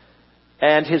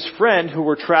and his friend who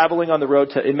were traveling on the road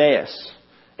to Emmaus,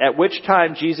 at which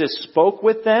time Jesus spoke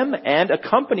with them and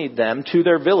accompanied them to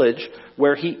their village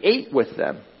where he ate with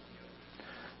them.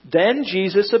 Then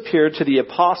Jesus appeared to the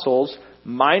apostles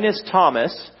minus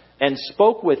Thomas and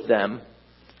spoke with them.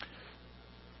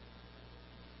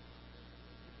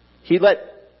 He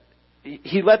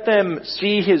let them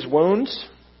see his wounds.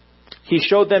 He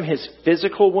showed them his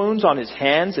physical wounds on his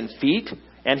hands and feet,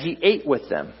 and he ate with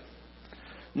them.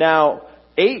 Now,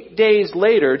 8 days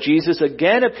later, Jesus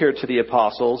again appeared to the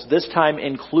apostles, this time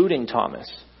including Thomas.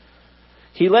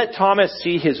 He let Thomas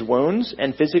see his wounds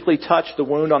and physically touch the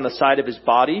wound on the side of his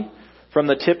body from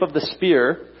the tip of the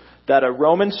spear that a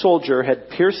Roman soldier had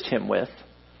pierced him with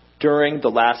during the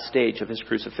last stage of his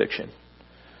crucifixion.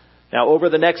 Now, over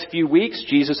the next few weeks,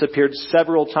 Jesus appeared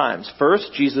several times.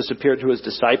 First, Jesus appeared to his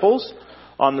disciples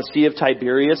on the Sea of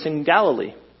Tiberias in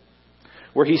Galilee,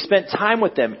 where he spent time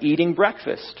with them eating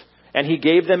breakfast, and he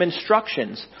gave them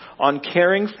instructions on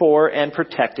caring for and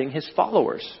protecting his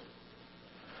followers.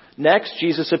 Next,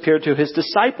 Jesus appeared to his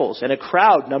disciples and a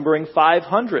crowd numbering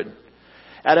 500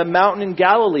 at a mountain in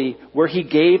Galilee where he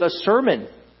gave a sermon.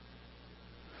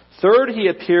 Third, he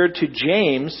appeared to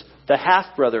James, the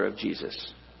half-brother of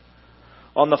Jesus.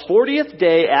 On the 40th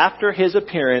day after his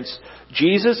appearance,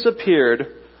 Jesus appeared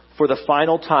for the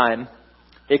final time,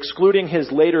 excluding his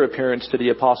later appearance to the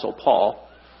Apostle Paul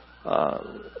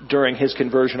during his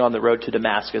conversion on the road to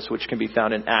Damascus, which can be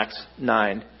found in Acts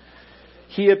 9.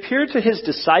 He appeared to his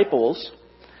disciples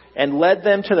and led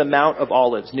them to the Mount of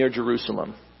Olives near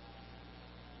Jerusalem,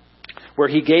 where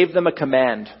he gave them a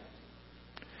command.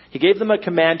 He gave them a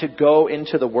command to go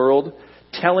into the world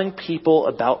telling people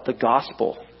about the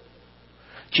gospel.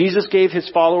 Jesus gave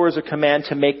his followers a command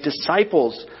to make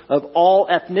disciples of all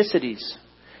ethnicities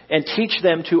and teach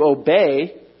them to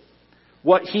obey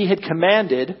what he had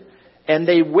commanded, and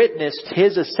they witnessed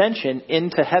his ascension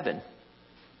into heaven.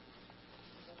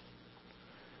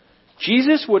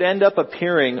 Jesus would end up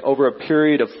appearing over a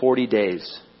period of 40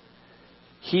 days.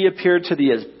 He appeared to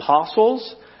the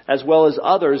apostles as well as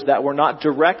others that were not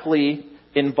directly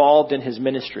involved in his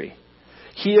ministry.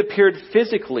 He appeared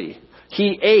physically.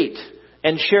 He ate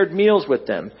and shared meals with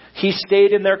them. He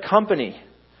stayed in their company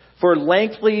for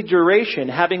lengthy duration,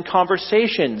 having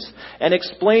conversations and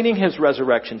explaining his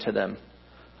resurrection to them.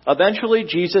 Eventually,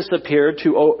 Jesus appeared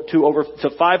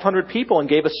to 500 people and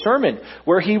gave a sermon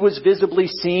where he was visibly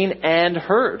seen and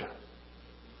heard.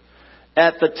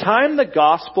 At the time the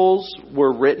Gospels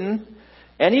were written,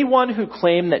 anyone who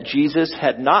claimed that Jesus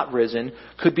had not risen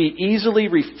could be easily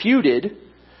refuted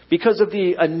because of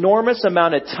the enormous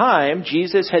amount of time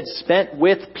Jesus had spent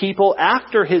with people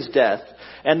after his death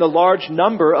and the large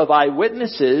number of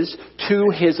eyewitnesses to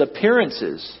his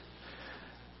appearances.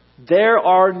 There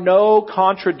are no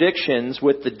contradictions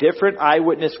with the different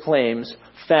eyewitness claims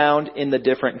found in the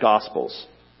different Gospels.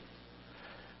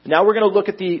 Now we're going to look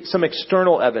at some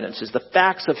external evidences, the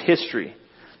facts of history.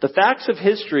 The facts of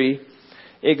history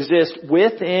exist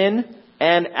within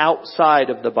and outside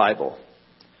of the Bible.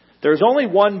 There's only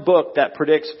one book that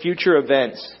predicts future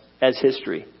events as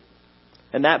history.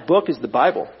 And that book is the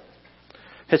Bible.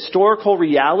 Historical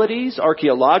realities,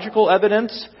 archaeological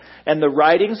evidence, and the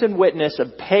writings and witness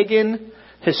of pagan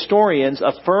historians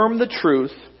affirm the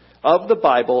truth of the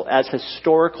Bible as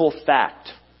historical fact.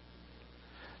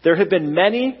 There have been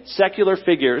many secular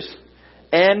figures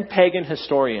and pagan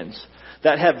historians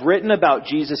that have written about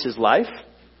Jesus' life,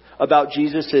 about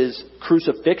Jesus'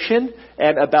 crucifixion,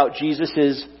 and about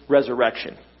Jesus'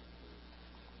 resurrection.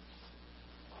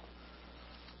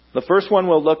 The first one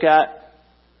we'll look at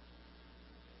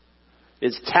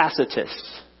is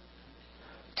Tacitus.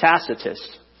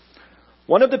 Tacitus.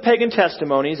 One of the pagan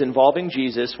testimonies involving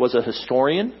Jesus was a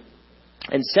historian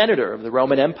and senator of the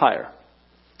Roman Empire.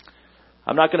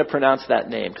 I'm not going to pronounce that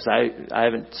name because I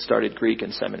haven't started Greek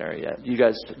in seminary yet. You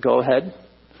guys go ahead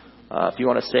if you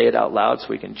want to say it out loud so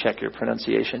we can check your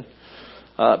pronunciation.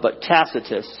 But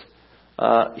Tacitus,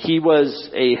 he was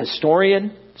a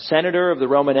historian, senator of the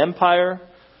Roman Empire.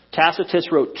 Tacitus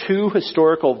wrote 2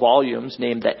 historical volumes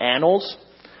named the Annals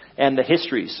and the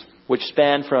Histories, which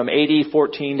span from AD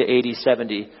 14 to AD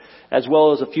 70, as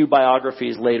well as a few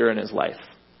biographies later in his life.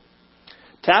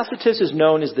 Tacitus is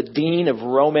known as the Dean of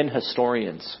Roman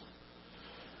Historians.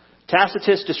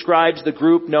 Tacitus describes the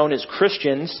group known as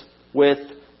Christians with,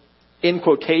 in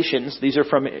quotations, these are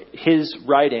from his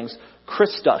writings,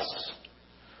 Christus,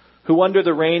 who under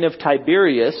the reign of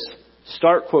Tiberius,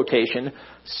 start quotation,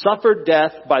 suffered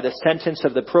death by the sentence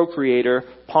of the procurator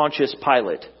Pontius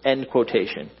Pilate, end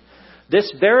quotation.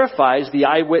 This verifies the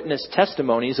eyewitness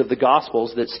testimonies of the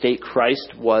Gospels that state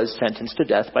Christ was sentenced to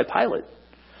death by Pilate.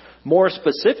 More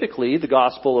specifically, the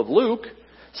Gospel of Luke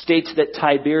states that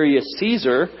Tiberius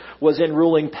Caesar was in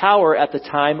ruling power at the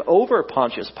time over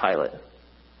Pontius Pilate.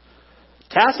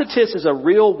 Tacitus is a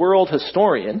real-world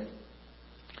historian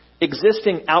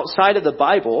existing outside of the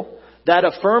Bible that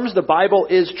affirms the Bible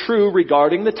is true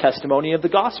regarding the testimony of the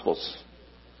Gospels.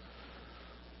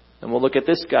 And we'll look at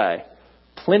this guy,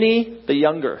 Pliny the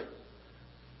Younger.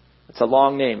 It's a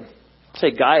long name. Say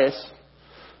Gaius.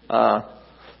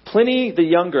 Pliny the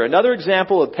Younger. Another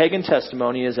example of pagan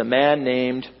testimony is a man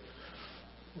named,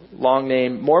 long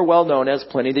name, more well known as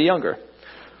Pliny the Younger.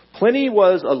 Pliny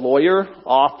was a lawyer,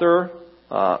 author,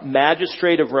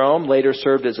 magistrate of Rome, later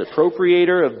served as a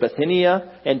procurator of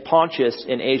Bithynia and Pontus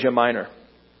in Asia Minor.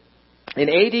 In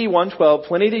AD 112,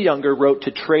 Pliny the Younger wrote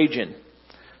to Trajan,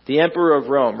 the emperor of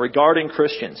Rome, regarding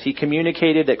Christians. He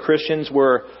communicated that Christians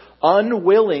were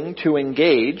unwilling to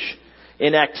engage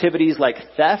in activities like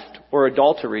theft or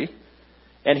adultery,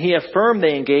 and he affirmed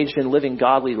they engaged in living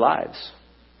godly lives.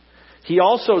 He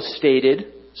also stated,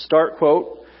 start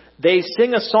quote, they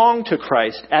sing a song to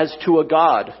Christ as to a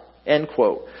god, end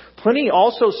quote. Pliny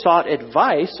also sought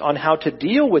advice on how to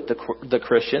deal with the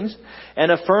Christians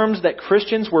and affirms that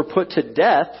Christians were put to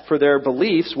death for their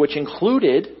beliefs, which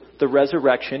included the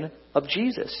resurrection of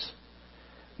Jesus.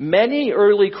 Many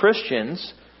early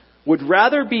Christians would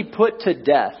rather be put to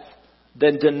death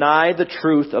than deny the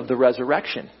truth of the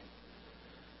resurrection.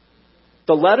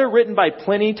 The letter written by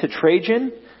Pliny to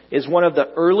Trajan is one of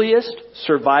the earliest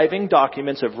surviving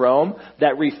documents of Rome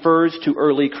that refers to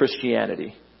early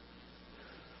Christianity.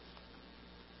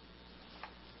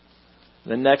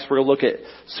 Then next we're going to look at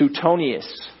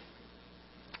Suetonius.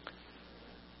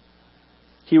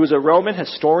 He was a Roman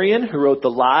historian who wrote the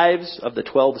lives of the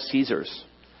 12 Caesars.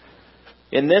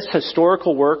 In this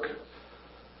historical work,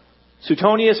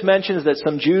 Suetonius mentions that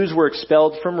some Jews were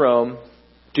expelled from Rome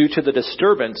due to the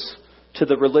disturbance to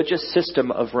the religious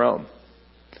system of Rome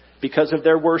because of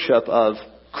their worship of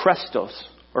Christos,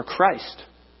 or Christ.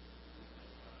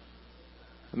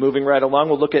 Moving right along,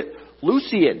 we'll look at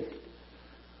Lucian.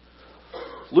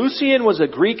 Lucian was a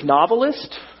Greek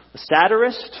novelist, a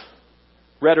satirist,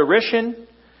 rhetorician.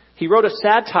 He wrote a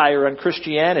satire on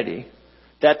Christianity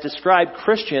that described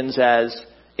Christians as,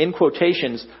 in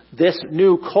quotations, this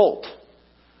new cult,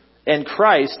 and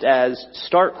Christ as,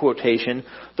 start quotation,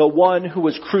 the one who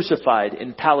was crucified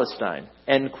in Palestine,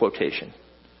 end quotation.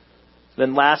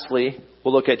 Then lastly,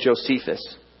 we'll look at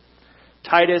Josephus.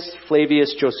 Titus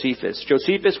Flavius Josephus.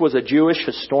 Josephus was a Jewish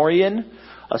historian,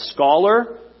 a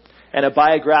scholar, and a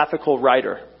biographical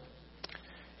writer.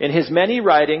 In his many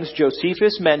writings,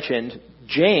 Josephus mentioned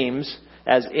James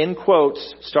as, in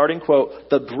quotes, starting quote,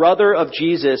 the brother of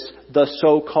Jesus, the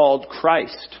so-called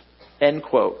Christ, end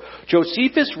quote.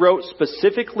 Josephus wrote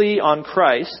specifically on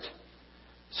Christ,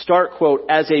 start quote,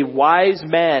 as a wise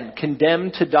man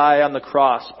condemned to die on the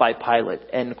cross by Pilate,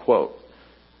 end quote.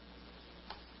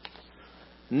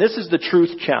 And this is the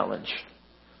truth challenge.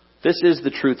 This is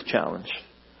the truth challenge.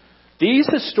 These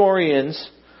historians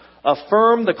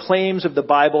affirm the claims of the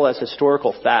Bible as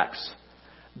historical facts.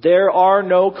 There are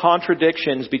no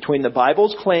contradictions between the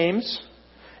Bible's claims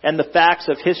and the facts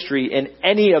of history in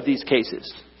any of these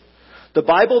cases. The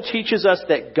Bible teaches us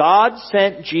that God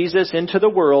sent Jesus into the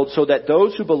world so that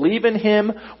those who believe in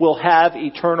him will have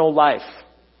eternal life.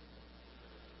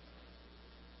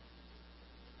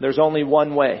 There's only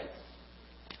one way.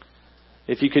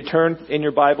 If you could turn in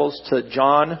your Bibles to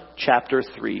John chapter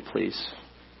 3, please.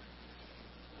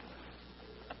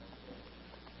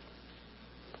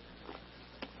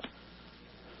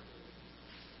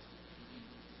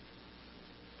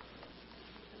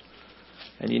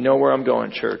 And you know where I'm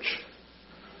going, church.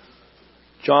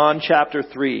 John chapter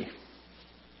 3.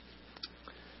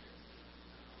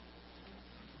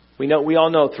 We all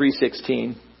know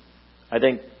 3:16. I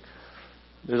think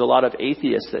there's a lot of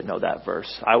atheists that know that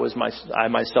verse. I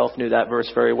myself knew that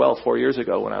verse very well 4 years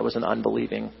ago when I was an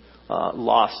unbelieving,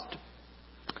 lost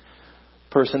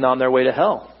person on their way to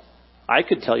hell. I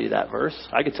could tell you that verse.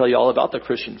 I could tell you all about the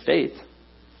Christian faith.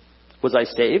 Was I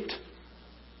saved?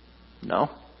 No.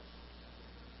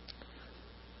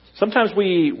 Sometimes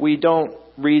we don't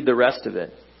read the rest of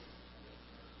it.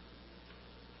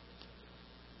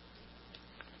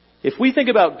 If we think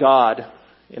about God,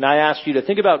 and I ask you to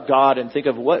think about God and think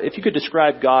of what, if you could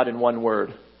describe God in one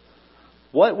word,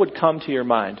 what would come to your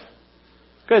mind?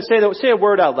 Go ahead, say a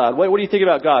word out loud. What do you think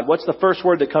about God? What's the first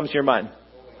word that comes to your mind?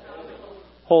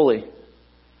 Holy.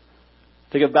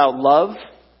 Think about love.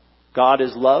 God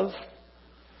is love.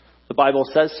 The Bible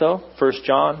says so. 1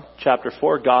 John chapter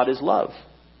 4, God is love.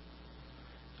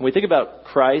 When we think about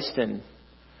Christ and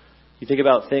you think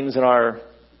about things in our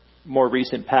more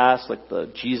recent past, like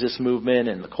the Jesus movement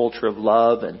and the culture of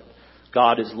love and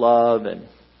God is love,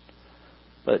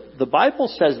 but the Bible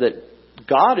says that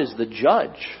God is the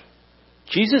judge.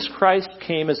 Jesus Christ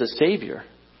came as a savior,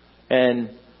 and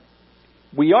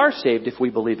we are saved if we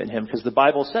believe in him because the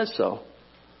Bible says so.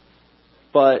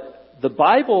 But the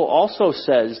Bible also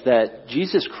says that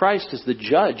Jesus Christ is the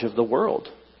judge of the world.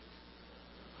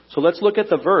 So let's look at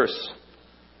the verse.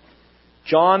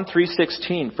 John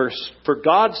 3:16. For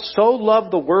God so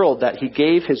loved the world that he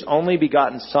gave his only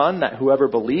begotten Son, that whoever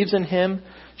believes in him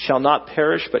shall not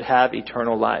perish but have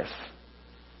eternal life.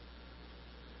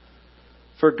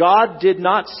 For God did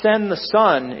not send the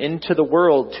Son into the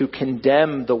world to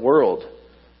condemn the world,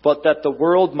 but that the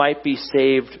world might be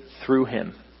saved through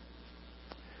him.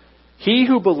 He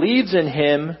who believes in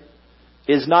him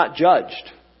is not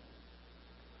judged,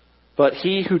 but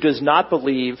he who does not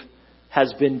believe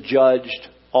has been judged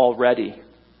already,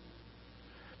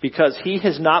 because he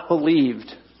has not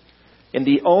believed in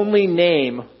the only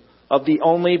name of the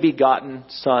only begotten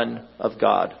Son of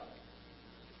God.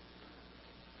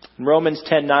 In Romans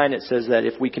 10:9 it says that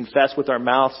if we confess with our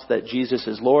mouths that Jesus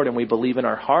is Lord and we believe in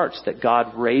our hearts that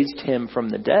God raised him from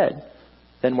the dead,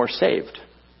 then we're saved.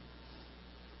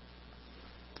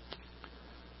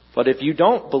 But if you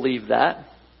don't believe that,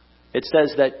 it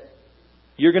says that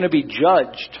you're going to be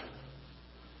judged.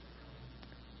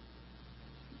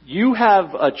 You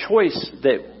have a choice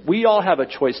that we all have a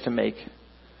choice to make.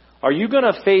 Are you going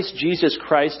to face Jesus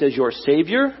Christ as your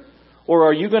Savior, or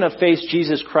are you going to face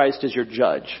Jesus Christ as your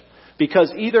judge?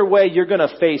 Because either way, you're going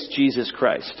to face Jesus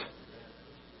Christ.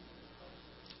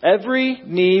 Every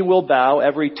knee will bow,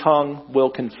 every tongue will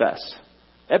confess.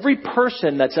 Every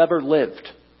person that's ever lived.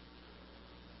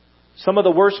 Some of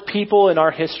the worst people in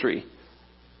our history.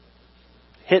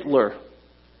 Hitler.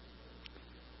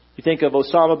 You think of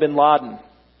Osama bin Laden.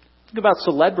 Think about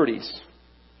celebrities.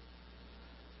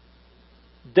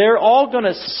 They're all going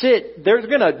to they're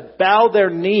going to bow their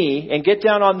knee and get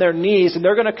down on their knees, and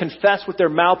they're going to confess with their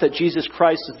mouth that Jesus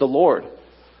Christ is the Lord.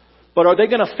 But are they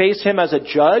going to face him as a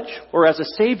judge or as a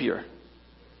savior?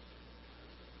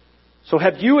 So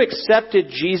have you accepted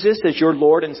Jesus as your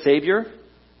Lord and Savior?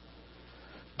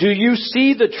 Do you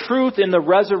see the truth in the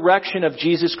resurrection of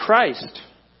Jesus Christ?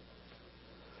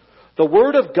 The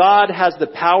Word of God has the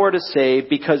power to save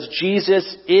because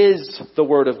Jesus is the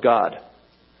Word of God.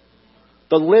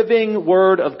 The living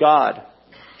Word of God.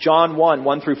 John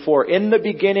 1:1-4. In the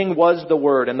beginning was the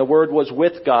Word, and the Word was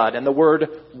with God, and the Word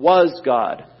was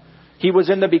God. He was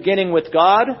in the beginning with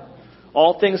God.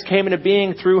 All things came into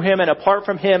being through him, and apart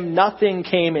from him, nothing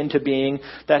came into being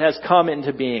that has come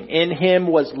into being. In him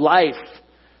was life,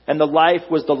 and the life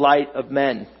was the light of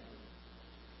men.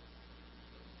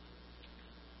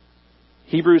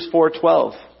 Hebrews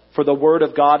 4:12. For the Word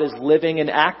of God is living and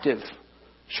active,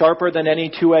 sharper than any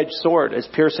two-edged sword, as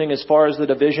piercing as far as the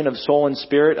division of soul and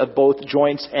spirit, of both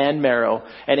joints and marrow,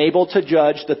 and able to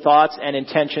judge the thoughts and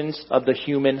intentions of the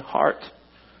human heart.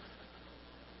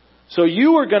 So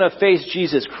you are going to face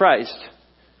Jesus Christ.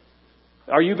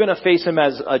 Are you going to face him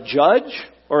as a judge,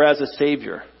 or as a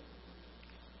Savior.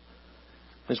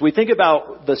 As we think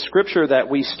about the scripture that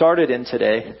we started in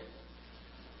today,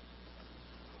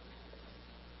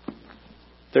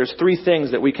 there's three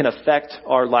things that we can affect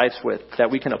our lives with,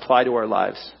 that we can apply to our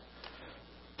lives.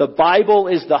 The Bible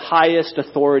is the highest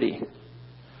authority.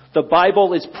 The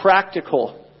Bible is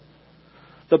practical.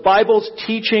 The Bible's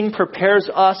teaching prepares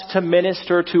us to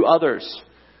minister to others.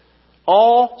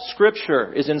 All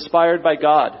Scripture is inspired by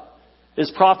God,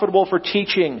 is profitable for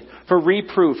teaching, for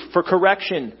reproof, for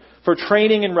correction, for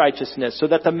training in righteousness, so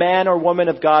that the man or woman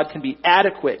of God can be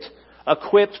adequate,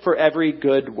 equipped for every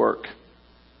good work.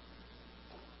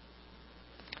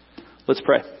 Let's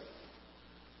pray.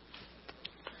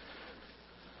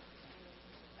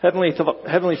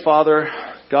 Heavenly Father,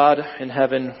 God in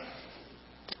heaven,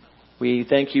 we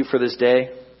thank you for this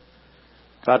day.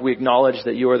 God, we acknowledge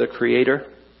that you are the Creator.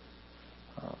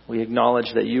 We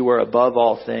acknowledge that you are above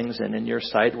all things, and in your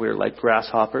sight we are like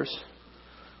grasshoppers.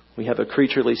 We have a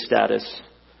creaturely status.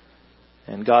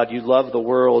 And God, you love the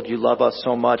world. You love us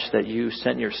so much that you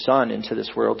sent your Son into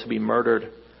this world to be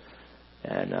murdered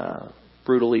and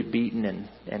brutally beaten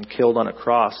and killed on a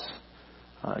cross.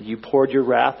 You poured your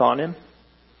wrath on him.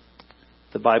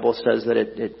 The Bible says that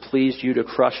it pleased you to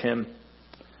crush him.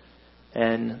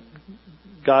 And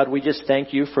God, we just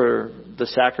thank you for the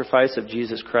sacrifice of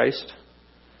Jesus Christ.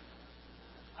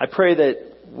 I pray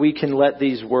that we can let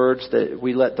these words, that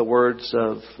we let the words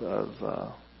of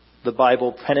the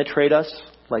Bible penetrate us,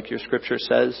 like your scripture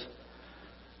says.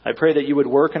 I pray that you would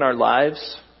work in our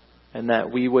lives and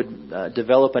that we would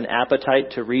develop an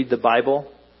appetite to read the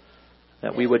Bible,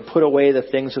 that we would put away the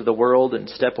things of the world and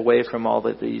step away from all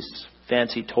of these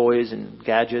fancy toys and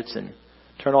gadgets and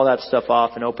turn all that stuff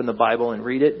off and open the Bible and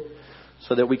read it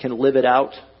so that we can live it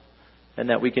out and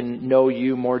that we can know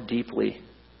you more deeply.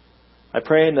 I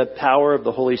pray in the power of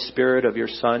the Holy Spirit of your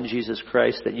Son, Jesus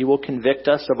Christ, that you will convict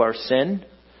us of our sin,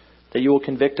 that you will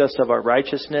convict us of our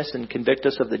righteousness and convict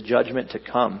us of the judgment to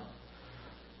come.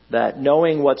 That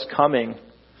knowing what's coming,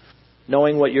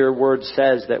 knowing what your word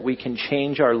says, that we can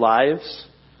change our lives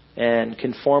and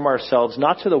conform ourselves,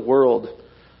 not to the world,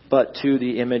 but to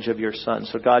the image of your Son.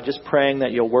 So God, just praying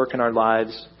that you'll work in our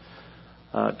lives.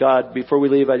 God, before we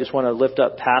leave, I just want to lift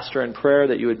up Pastor in prayer,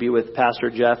 that you would be with Pastor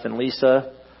Jeff and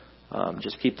Lisa.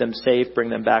 Just keep them safe, bring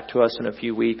them back to us in a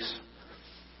few weeks.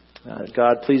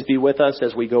 God, please be with us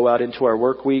as we go out into our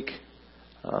work week.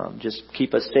 Just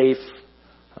keep us safe,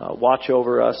 watch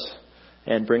over us,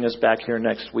 and bring us back here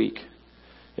next week.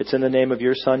 It's in the name of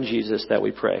your Son, Jesus, that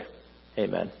we pray.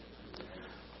 Amen.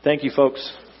 Thank you,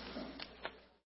 folks.